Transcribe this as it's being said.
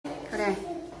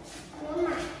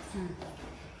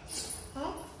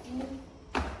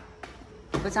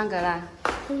唱歌了？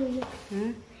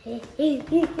嗯。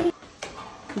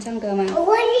你唱歌吗？我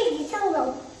会自己上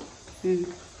楼。嗯。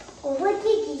我会自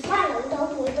己下楼的，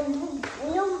我都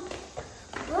不用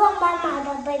妈妈的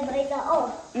背的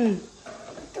哦。嗯。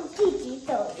都自己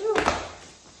走路。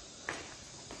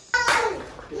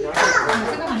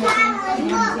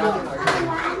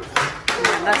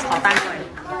两个炒蛋腿。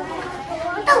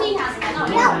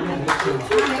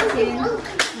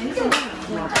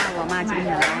我妈今天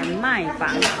来卖房，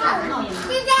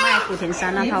卖古亭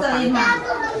山那套房。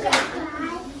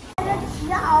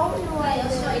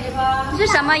是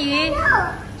什么鱼？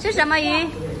是什么鱼？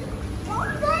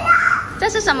这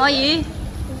是什么鱼？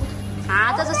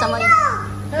啊，这是什么鱼？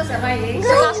这是什么鱼？是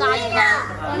大鲨鱼吗？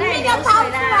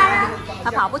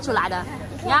它跑不出来的。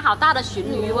你看，好大的鲟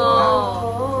鱼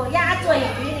哦！鸭嘴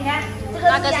鱼，你看，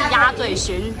那个是鸭嘴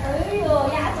鲟。哎呦，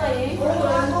鸭嘴鱼，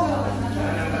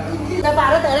得饱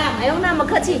了得了，不用那么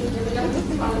客气。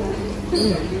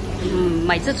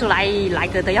每次出来来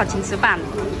哥都要请吃饭，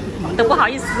都不好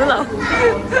意思了。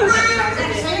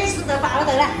吃得饱了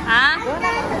得了啊？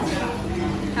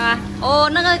啊？哦，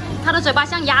那个它的嘴巴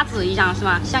像鸭子一样是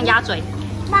吗？像鸭嘴。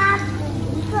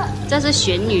这是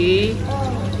鲟鱼。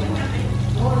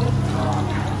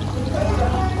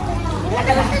那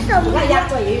个是什么？鸭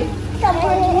嘴鱼。什么？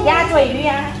鸭嘴鱼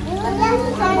呀。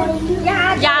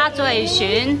鸭嘴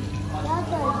鲟。什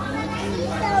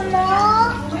么？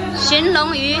鲟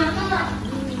龙鱼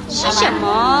是什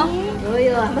么？哎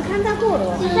呦，没看到过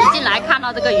了。一进来看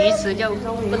到这个鱼池就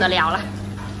不得了了。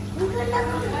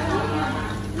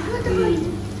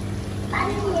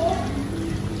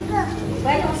不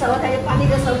要用手，它就把你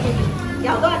的手给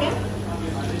咬断了。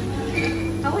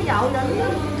它会咬人的。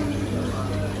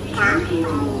它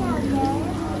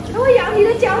会咬你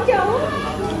的脚脚，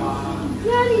咬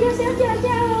你的小脚脚。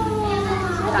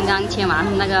刚刚签完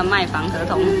那个卖房合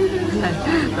同，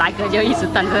来哥就一直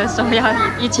等着说要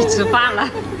一起吃饭了。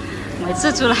每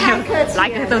次出来，来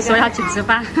哥都说要请吃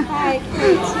饭。太客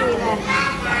气了。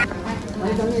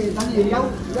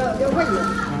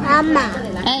妈妈，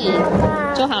哎，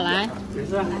坐好来。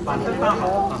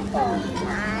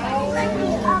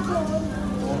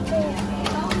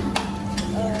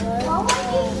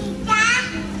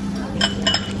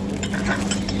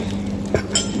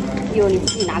哟，你自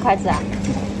己拿筷子啊？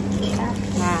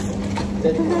啊。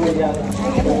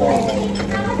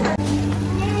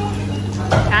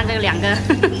看这个两个，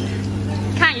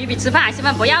看鱼比吃饭还兴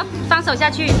奋，不要放手下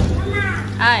去。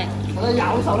哎。我都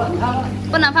咬手了，你看。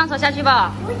不能放手下去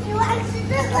吧？我喜欢吃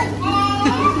这个。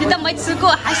你都没吃过，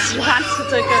还喜欢吃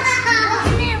这个？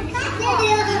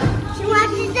喜欢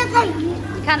吃这个鱼。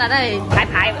你看它那里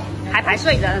排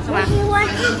睡着是吗？我喜欢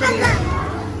吃这个。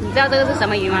你知道这个是什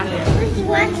么鱼吗？我喜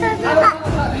欢吃这个。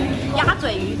鸭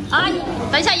嘴鱼。哎，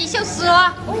等一下鱼锈湿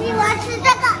了。我喜欢吃这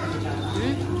个。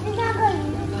这个鱼。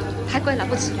太贵了，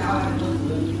不吃。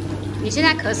你现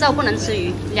在咳嗽不能吃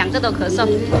鱼，两个都咳嗽。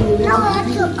那我要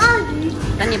吃鳄鱼。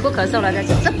等你不咳嗽了再吃。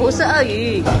这不是鳄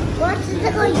鱼。我要吃这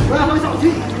个鱼。我要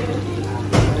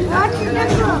吃这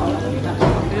个。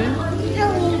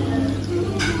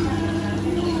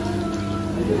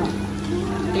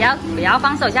不要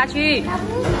放手下去，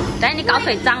等下你搞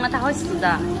水脏了，它会死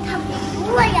的。它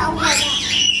不会咬我的。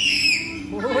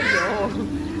哦哟。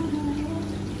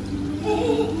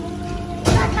那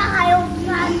它还有3，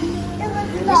这个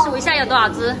是。你数一下有多少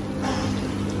只？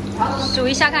数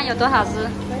一下看有多少只？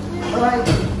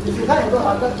你数看有多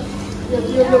少个？有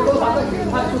多少个？你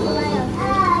看数。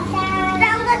3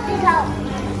个指头。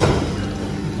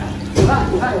数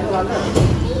看有多少个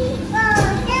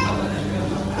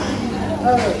？1、2、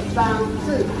3、4、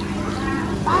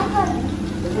8个。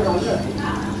有多少个？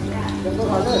有多少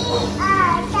个？2、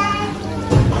3、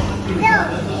6、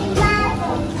8、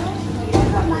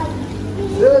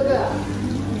12个。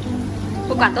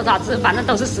不管多少只，反正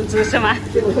都是10只，是吗？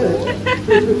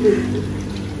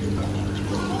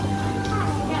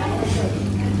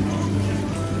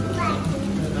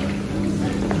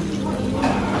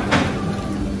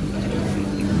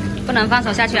不能放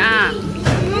手下去啊！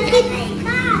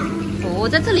我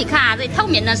在这里看啊，这里透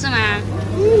明的是吗？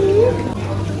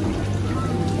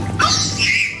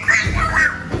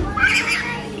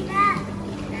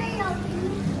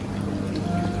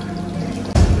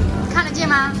看得见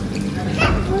吗？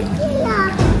看不见了。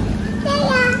对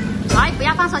呀。哎，不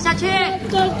要放手下去！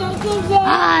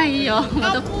哎呦，我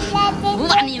都不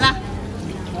管你了，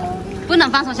不能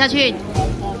放手下去，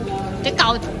得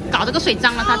搞这个水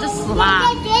脏了，它就死了。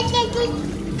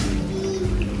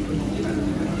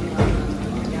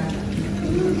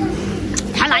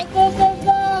还来，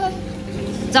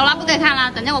走了，不给看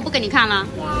了，等下我不给你看了，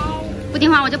不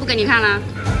听话我就不给你看了。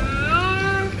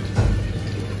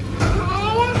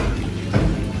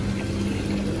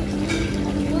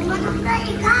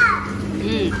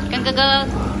看哥哥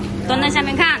蹲在下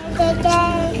面看，哥哥，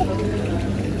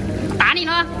打你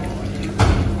了，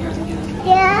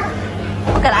哥，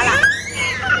不给来了，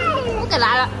不给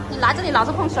来了，你来这里老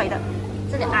是碰水的，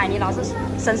这里哎，你老是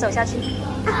伸手下去。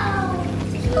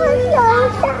我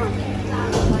有上。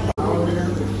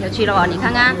有趣了哦，你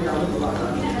看看。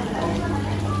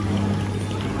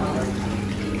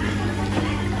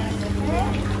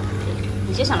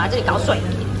你就想来这里搞水。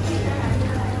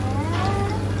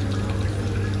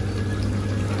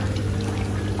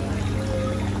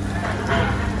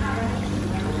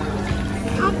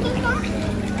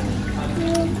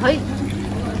可以。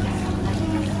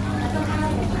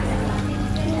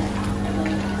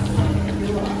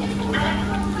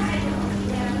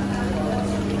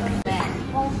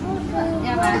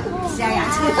要不然瞎牙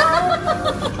齿。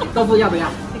豆腐要不要？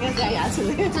这个瞎牙齿。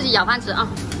自己舀饭吃啊。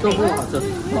豆腐好吃。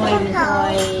会。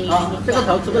啊，这个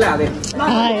头吃不了的。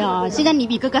哎呀，现在你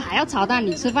比哥哥还要操蛋，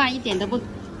你吃饭一点都不。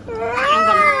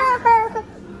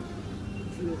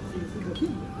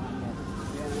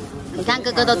你看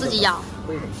哥哥都自己舀。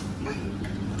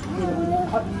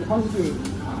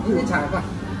你尝吧。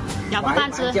舀个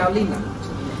饭吃。焦硬了。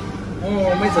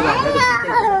哦，没吃了。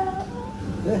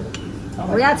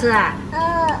不要吃啊！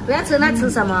不要吃，那吃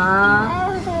什么？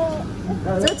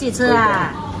自己吃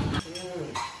啊！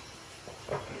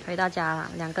回到家了，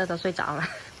两个都睡着了。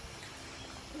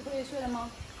辉辉睡了吗？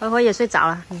辉辉也睡着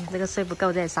了，这个睡不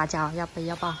够在撒娇，要背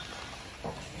要抱。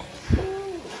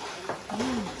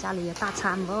家里有大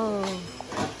餐哦。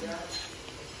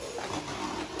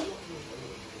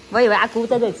我以为阿姑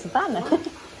在这里吃饭呢。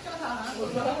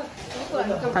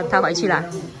他回去了。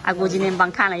阿姑今天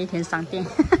帮看了一天商店，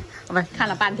不是看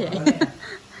了半天。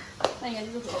那应该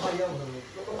就是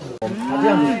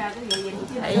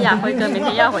哎呀，辉哥明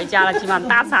天要回家了，今晚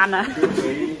大餐了。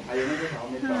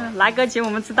来哥请我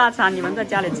们吃大餐，你们在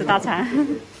家里吃大餐。